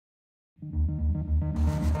Make sure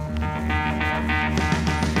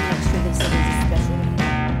they said it's a special one.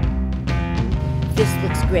 This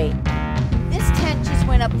looks great. This tent just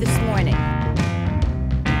went up this morning.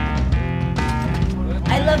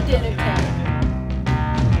 I love dinner tent.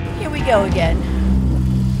 Here we go again.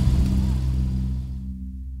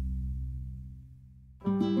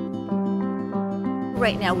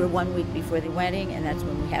 Right now we're 1 week before the wedding, and that's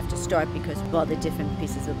when we have to start because of all the different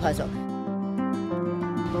pieces of the puzzle.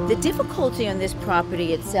 The difficulty on this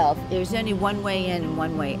property itself, there's only one way in and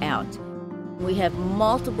one way out. We have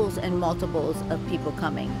multiples and multiples of people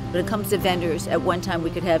coming. When it comes to vendors, at one time we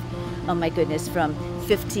could have, oh my goodness, from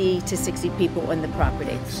 50 to 60 people on the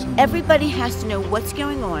property. Everybody has to know what's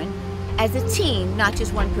going on as a team, not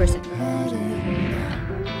just one person.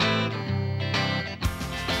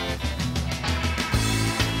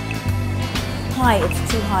 Hi,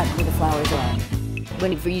 it's too hot where the flowers are.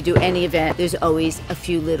 Whenever you do any event, there's always a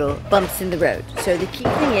few little bumps in the road. So the key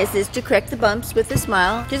thing is to correct the bumps with a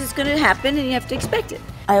smile, because it's going to happen and you have to expect it.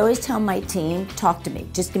 I always tell my team, talk to me.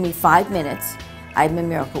 Just give me 5 minutes. I'm a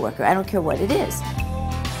miracle worker. I don't care what it is.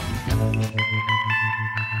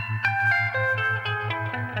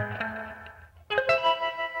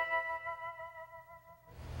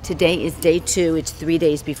 Today is day 2. It's 3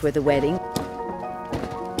 days before the wedding.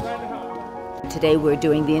 Today we're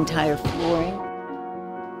doing the entire flooring.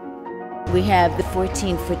 We have the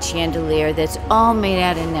 14-foot chandelier that's all made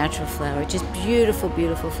out of natural flower, just beautiful,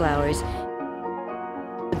 beautiful flowers.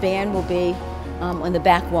 The band will be on the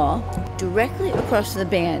back wall. Directly across from the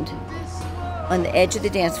band, on the edge of the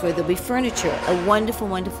dance floor, there'll be furniture, a wonderful,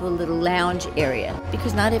 wonderful little lounge area.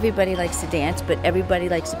 Because not everybody likes to dance, but everybody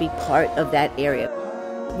likes to be part of that area.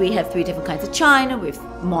 We have 3 different kinds of china, we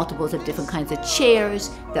have multiples of different kinds of chairs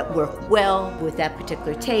that work well with that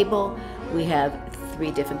particular table. We have 3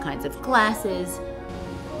 different kinds of glasses.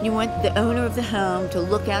 You want the owner of the home to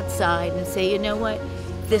look outside and say, you know what,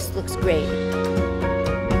 this looks great.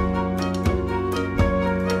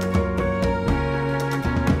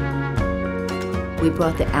 We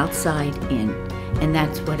brought the outside in, and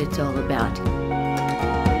that's what it's all about.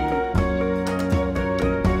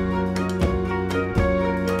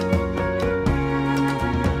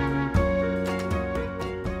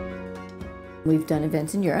 We've done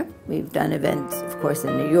events in Europe. We've done events, of course,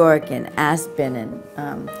 in New York and Aspen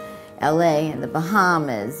and LA and the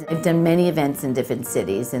Bahamas. I've done many events in different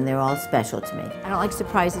cities, and they're all special to me. I don't like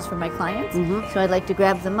surprises for my clients, so I'd like to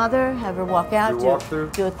grab the mother, have her walk out,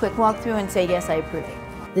 do a quick walkthrough, and say, yes, I approve it.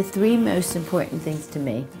 The 3 most important things to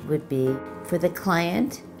me would be for the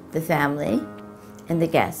client, the family, and the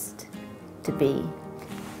guest to be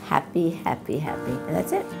happy, happy, happy, and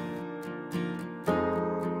that's it.